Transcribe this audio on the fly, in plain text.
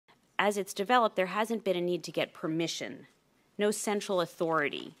as it's developed, there hasn't been a need to get permission, no central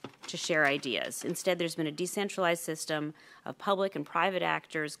authority to share ideas. Instead, there's been a decentralized system of public and private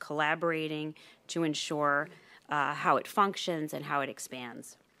actors collaborating to ensure how it functions and how it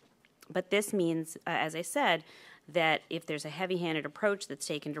expands. But this means, as I said, that if there's a heavy-handed approach that's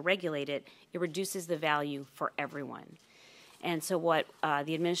taken to regulate it, it reduces the value for everyone. And so what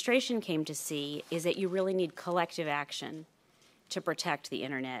the administration came to see is that you really need collective action to protect the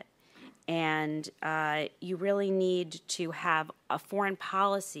internet. And you really need to have a foreign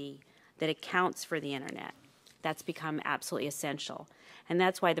policy that accounts for the internet. That's become absolutely essential. And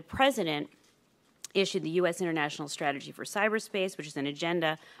that's why the president issued the U.S. International Strategy for Cyberspace, which is an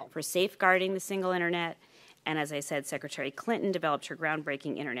agenda for safeguarding the single internet. And as I said, Secretary Clinton developed her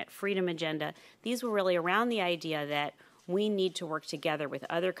groundbreaking Internet Freedom Agenda. These were really around the idea that we need to work together with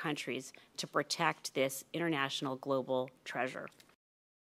other countries to protect this international global treasure.